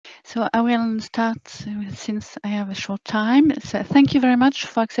So I will start since I have a short time. So thank you very much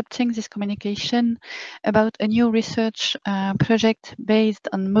for accepting this communication about a new research project based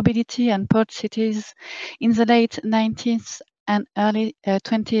on mobility and port cities in the late 19th and early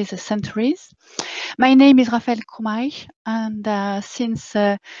 20th centuries. My name is Raphaëlle Krummeich, and since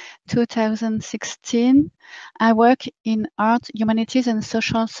 2016, I work in Art, Humanities and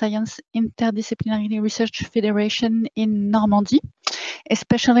Social Science Interdisciplinary Research Federation in Normandy,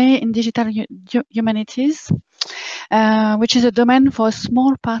 especially in digital humanities, which is a domain for a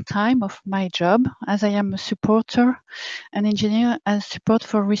small part-time of my job, as I am a supporter, an engineer as support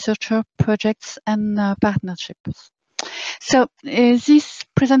for researcher projects and partnerships. So this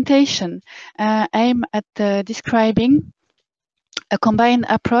presentation aims at describing a combined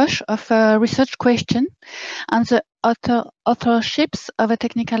approach of a research question and the authorships of a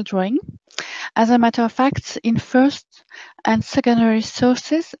technical drawing. As a matter of fact, in first and secondary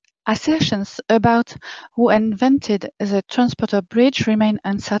sources, assertions about who invented the transporter bridge remain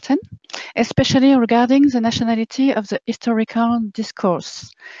uncertain, especially regarding the nationality of the historical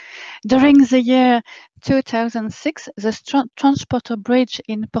discourse. During the year 2006, the transporter bridge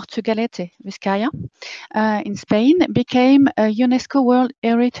in Portugalete, Vizcaya, in Spain, became a UNESCO World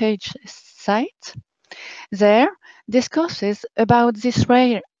Heritage Site. There, discourses about this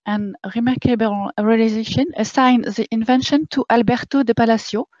rare and remarkable realization assign the invention to Alberto de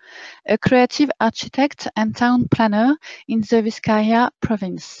Palacio, a creative architect and town planner in the Vizcaya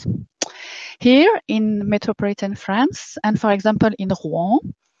province. Here in metropolitan France, and for example in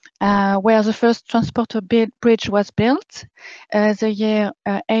Rouen, where the first transporter bridge was built, the year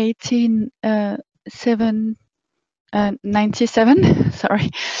 1897,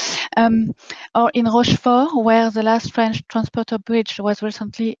 sorry, or in Rochefort, where the last French transporter bridge was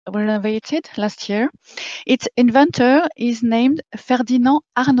recently renovated last year. Its inventor is named Ferdinand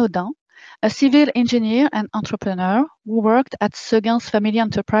Arnaudin, a civil engineer and entrepreneur who worked at Seguin's family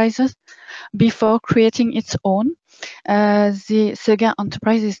enterprises before creating its own. The Seguin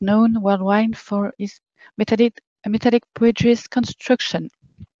enterprise is known worldwide for its metallic bridges construction.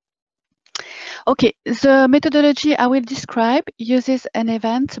 Okay, the methodology I will describe uses an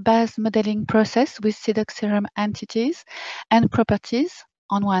event-based modeling process with CIDOC CRM entities and properties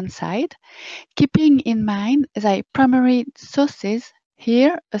on one side, keeping in mind the primary sources,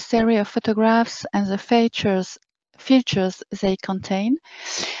 here a series of photographs and the features they contain,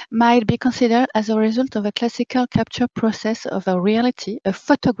 might be considered as a result of a classical capture process of a reality, a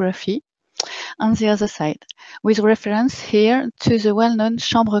photography, on the other side, with reference here to the well-known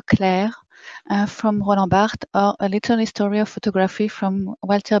Chambre Claire from Roland Barthes, or A Little History of Photography from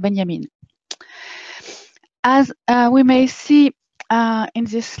Walter Benjamin. As we may see in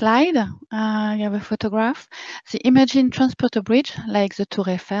this slide, you have a photograph. The imaging transporter bridge, like the Tour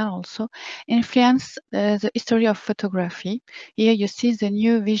Eiffel also, influenced the history of photography. Here you see the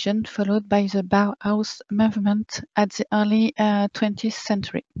new vision followed by the Bauhaus movement at the early 20th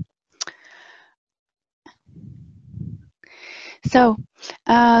century. So,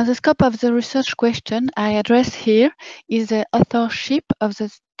 the scope of the research question I address here is the authorship of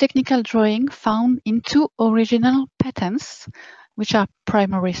the technical drawing found in two original patents, which are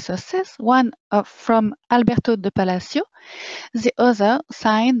primary sources, one from Alberto de Palacio, the other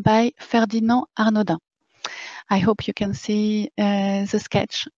signed by Ferdinand Arnaudin. I hope you can see the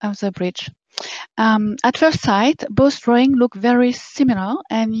sketch of the bridge. At first sight, both drawings look very similar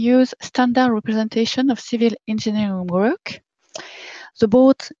and use standard representation of civil engineering work. The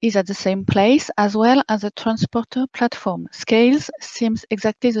boat is at the same place, as well as the transporter platform. Scales seems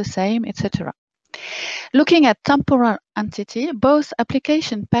exactly the same, etc. Looking at temporal entity, both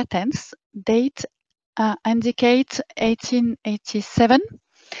application patents date indicate 1887,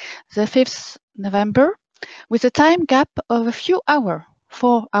 the 5th November, with a time gap of a few hours,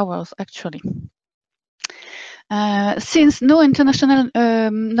 4 hours actually. Since no international,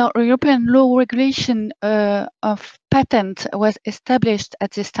 no European law regulation of patent was established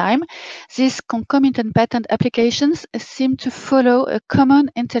at this time, these concomitant patent applications seem to follow a common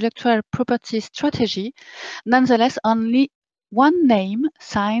intellectual property strategy. Nonetheless, only one name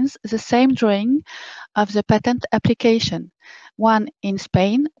signs the same drawing of the patent application, one in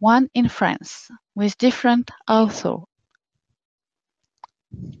Spain, one in France, with different authors.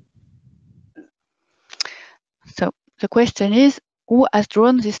 So the question is, who has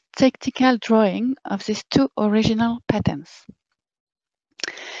drawn this technical drawing of these two original patents?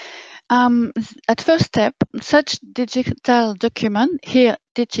 At first step, such digital document, here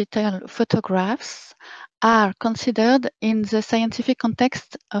digital photographs, are considered in the scientific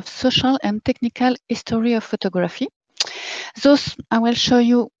context of social and technical history of photography. Those, I will show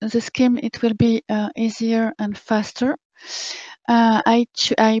you the scheme. It will be easier and faster. I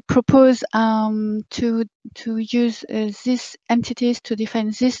propose to use these entities to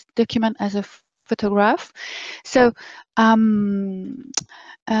define this document as a photograph. So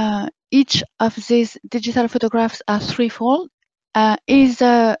each of these digital photographs are threefold. Is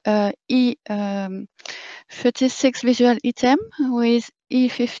a E36 visual item with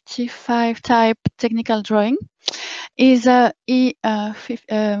E55 type technical drawing. Is a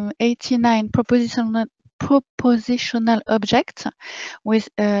E89 propositional object with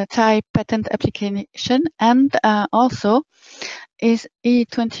type patent application, and also is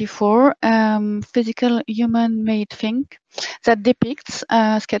E24 physical human-made thing that depicts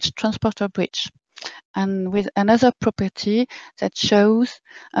a sketch transporter bridge, and with another property that shows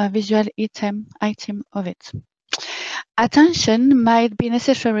a visual item of it. Attention might be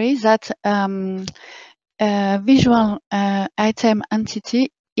necessary that visual item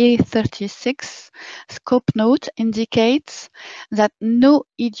entity E36 scope note indicates that no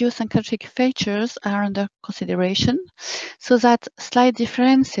idiosyncratic features are under consideration, so that slight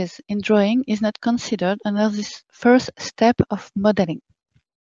differences in drawing is not considered under this first step of modeling.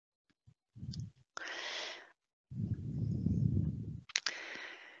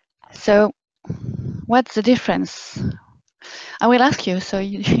 So, what's the difference? I will ask you, so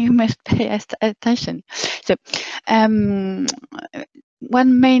you must pay attention. So,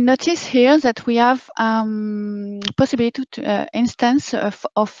 one may notice here that we have possibility to instance of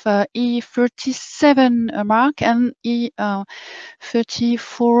E37 mark and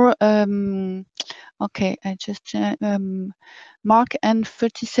E34. Okay, I just mark and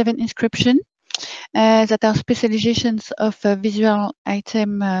 37 inscription. That are specializations of visual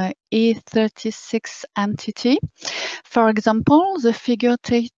item E36 entity. For example, the figure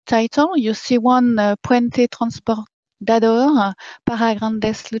title, you see one Puente Transportador para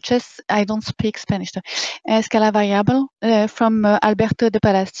Grandes Luces, I don't speak Spanish, escala variable from Alberto de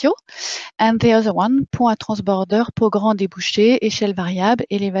Palacio. And the other one, pont à transbordeur pour grand débouché, échelle variable,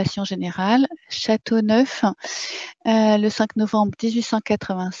 élévation générale, Château Neuf, le 5 novembre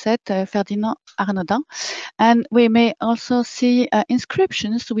 1887, Ferdinand Arnaudin. And we may also see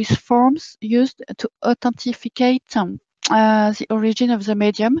inscriptions with forms used to authenticate the origin of the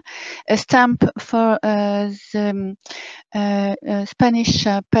medium, a stamp for the Spanish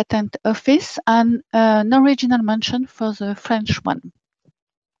Patent Office, and an original mention for the French one.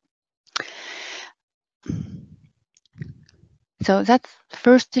 So that's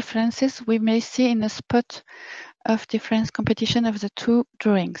first differences we may see in the spot of difference competition of the two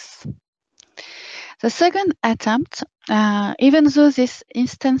drawings. The second attempt, even though these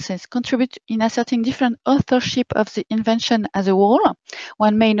instances contribute in asserting different authorship of the invention as a whole,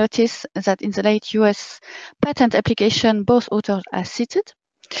 one may notice that in the late US patent application, both authors are cited.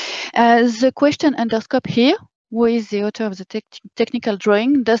 The question under scope here, who is the author of the technical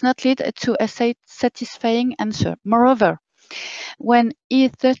drawing, does not lead to a satisfying answer. Moreover, when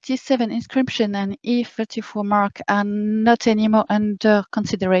E37 inscription and E34 mark are not anymore under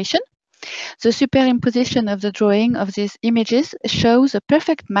consideration, the superimposition of the drawing of these images shows a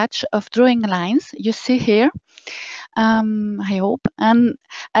perfect match of drawing lines you see here, I hope, and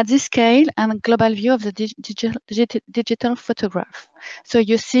at this scale and global view of the digital photograph. So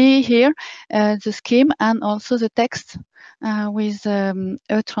you see here the scheme and also the text with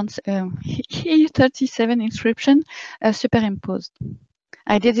E37 inscription superimposed.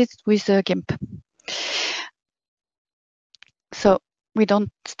 I did it with GIMP. So we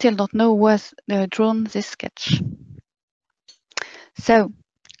still don't know who has drawn this sketch. So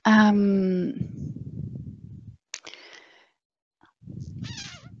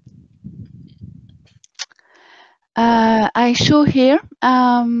I show here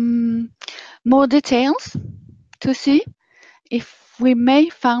more details to see if we may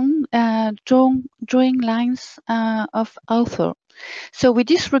find drawing lines of author. So we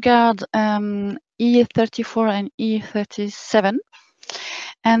disregard E34 and E37.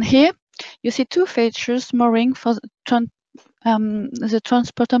 And here you see two features mooring for the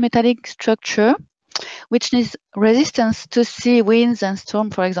transporter metallic structure, which needs resistance to sea, winds, and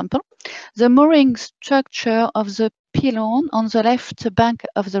storm, for example. The mooring structure of the pylon on the left bank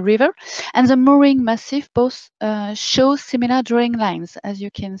of the river and the mooring massif both show similar drawing lines, as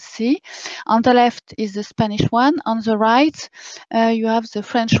you can see. On the left is the Spanish one. On the right, you have the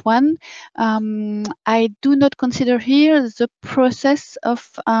French one. I do not consider here the process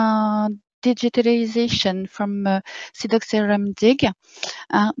of digitalization from CIDOC CRM dig.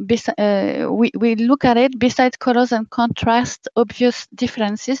 We look at it besides colors and contrast, obvious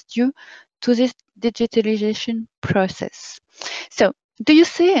differences due to this digitalization process. So, do you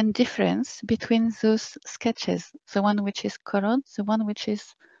see a difference between those sketches, the one which is colored, the one which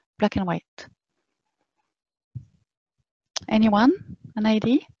is black and white? Anyone? An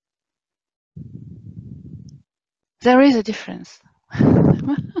idea? There is a difference.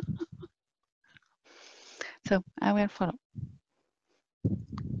 So I will follow.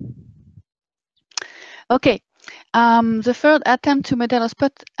 Okay. The third attempt to model or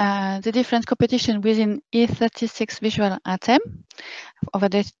spot the different competition within E36 visual item over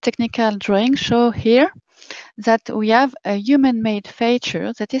the technical drawing show here that we have a human-made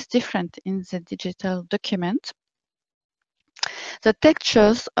feature that is different in the digital document. The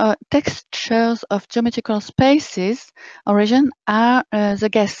textures of geometrical spaces origin are the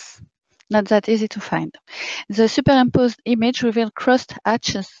guess, not that easy to find. The superimposed image reveals crossed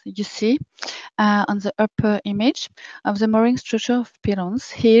hatches you see on the upper image of the mooring structure of pylons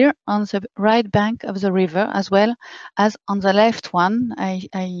here on the right bank of the river, as well as on the left one.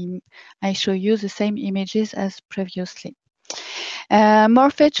 I show you the same images as previously.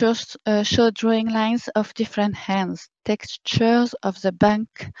 More features show drawing lines of different hands, textures of the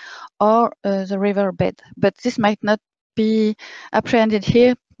bank or the riverbed, but this might not be apprehended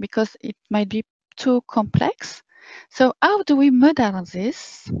here because it might be too complex. So how do we model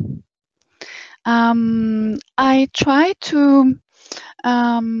this? I try to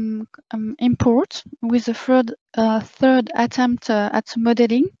import with the third attempt at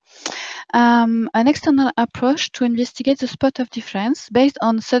modeling an external approach to investigate the spot of difference based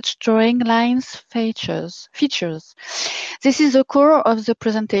on such drawing lines features. This is the core of the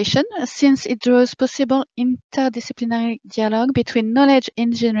presentation, since it draws possible interdisciplinary dialogue between knowledge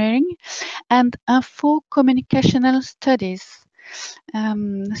engineering and info-communicational studies,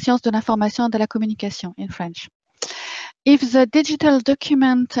 sciences de l'information et de la communication in French. If the digital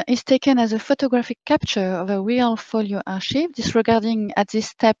document is taken as a photographic capture of a real folio archive, disregarding at these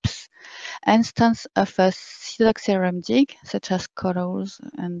steps instance of a CIDOC CRM dig, such as colors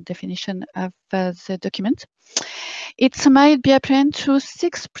and definition of the document, it might be apprehended through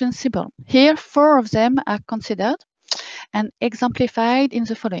 6 principles. Here, 4 of them are considered and exemplified in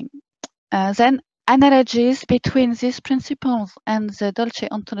the following. Then, analogies between these principles and the Dolce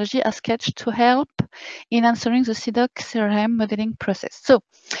ontology are sketched to help in answering the CIDOC CRM modeling process. So,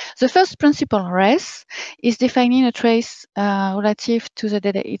 the first principle, res, is defining a trace relative to the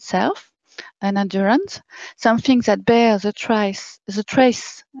data itself, an endurance, something that bears the trace, to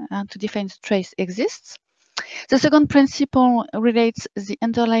define the trace exists. The second principle relates the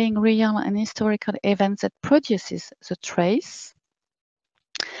underlying real and historical event that produces the trace.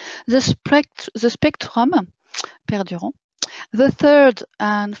 The spectrum, perdurant. The third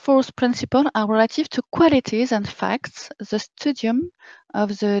and fourth principle are relative to qualities and facts, the studium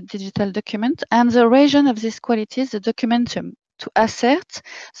of the digital document, and the region of these qualities, the documentum, to assert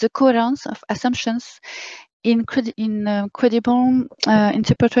the coherence of assumptions in credible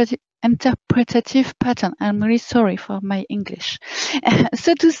interpretative pattern. I'm really sorry for my English.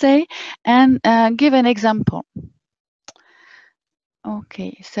 So to say, and give an example.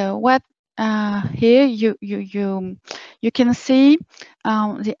 Okay, so what here you can see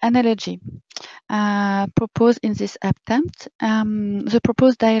the analogy proposed in this attempt. The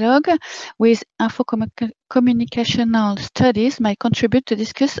proposed dialogue with info-communicational studies might contribute to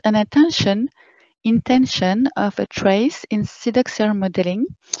discuss an intention of a trace in CIDOC CRM modeling,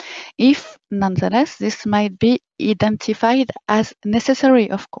 if nonetheless this might be identified as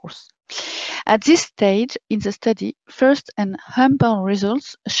necessary, of course. At this stage in the study, first and humble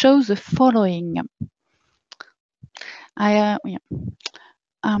results show the following.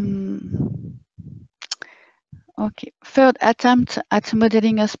 Okay, third attempt at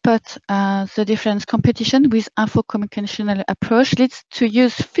modeling a spot the difference competition with info-communicational approach leads to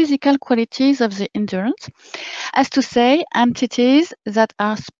use physical qualities of the endurance, as to say, entities that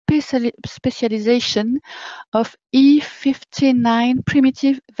are specialization of E59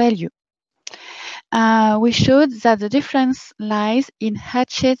 primitive value. We showed that the difference lies in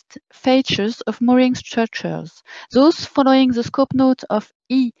hatchet features of mooring structures. Those following the scope note of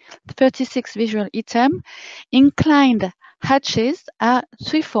E36 visual item, inclined hatches are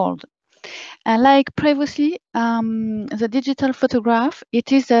threefold. Like previously, the digital photograph,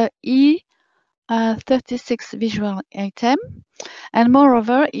 it is a E36 visual item, and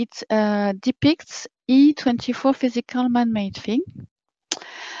moreover, it depicts E24 physical man-made thing.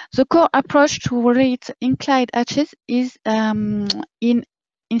 The core approach to rate inclined hatches is in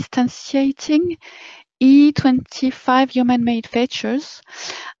instantiating E25 human-made features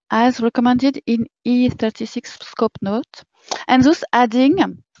as recommended in E36 scope note, and thus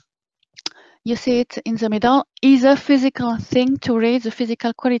adding You see it in the middle, is a physical thing to read the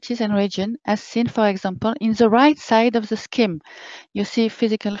physical qualities and region, as seen, for example, in the right side of the scheme. You see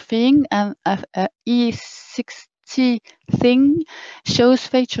physical thing, and a E60 thing shows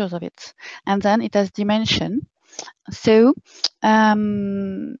features of it, and then it has dimension. So,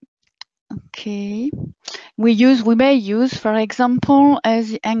 okay, we may use, for example,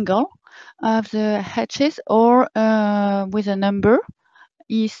 the angle of the hatches, or with a number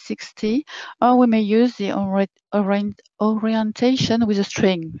E60, or we may use the orientation with a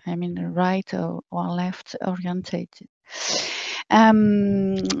string. I mean, right or left orientated.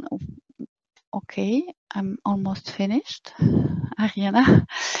 Okay, I'm almost finished, Ariana.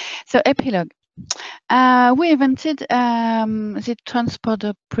 So, epilogue. We invented the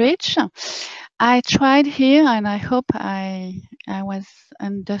transporter bridge. I tried here, and I hope I was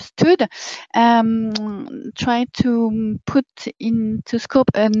understood. Try to put into scope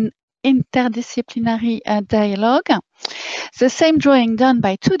an interdisciplinary dialogue. The same drawing done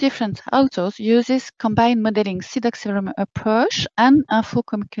by two different authors uses combined modeling CIDOC CRM approach and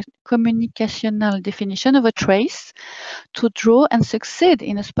info-communicational definition of a trace to draw and succeed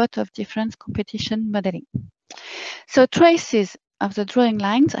in a spot of different competition modeling. So traces of the drawing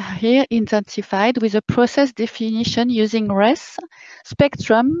lines are here identified with a process definition using RES,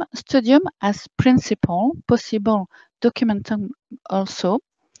 spectrum, studium as principle, possible documentum also,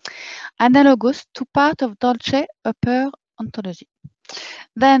 analogous to part of Dolce upper ontology.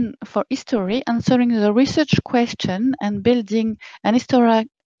 Then for history, answering the research question and building an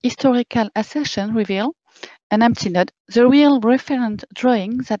historical assertion reveal an empty node, the real referent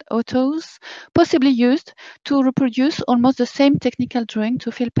drawing that authors possibly used to reproduce almost the same technical drawing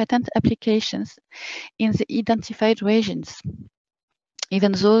to fill patent applications in the identified regions.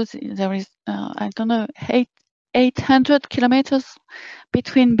 Even though there is, I don't know, 800 kilometers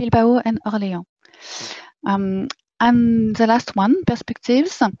between Bilbao and Orléans. And the last one,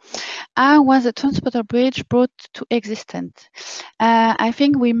 perspectives. How was the transporter bridge brought to existence? I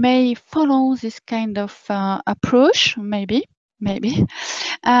think we may follow this kind of approach, maybe, to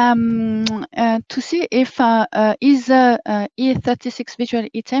see if is E36 visual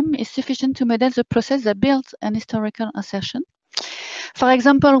item is sufficient to model the process that builds an historical assertion. For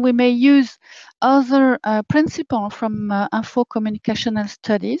example, we may use other principle from info-communicational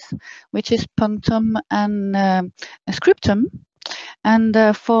studies, which is punctum and scriptum. And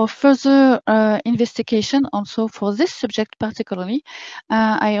for further investigation, also for this subject particularly,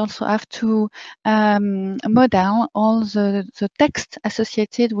 I also have to model all the text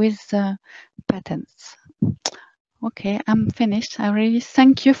associated with patents. Okay, I'm finished. I really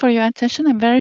thank you for your attention. I'm very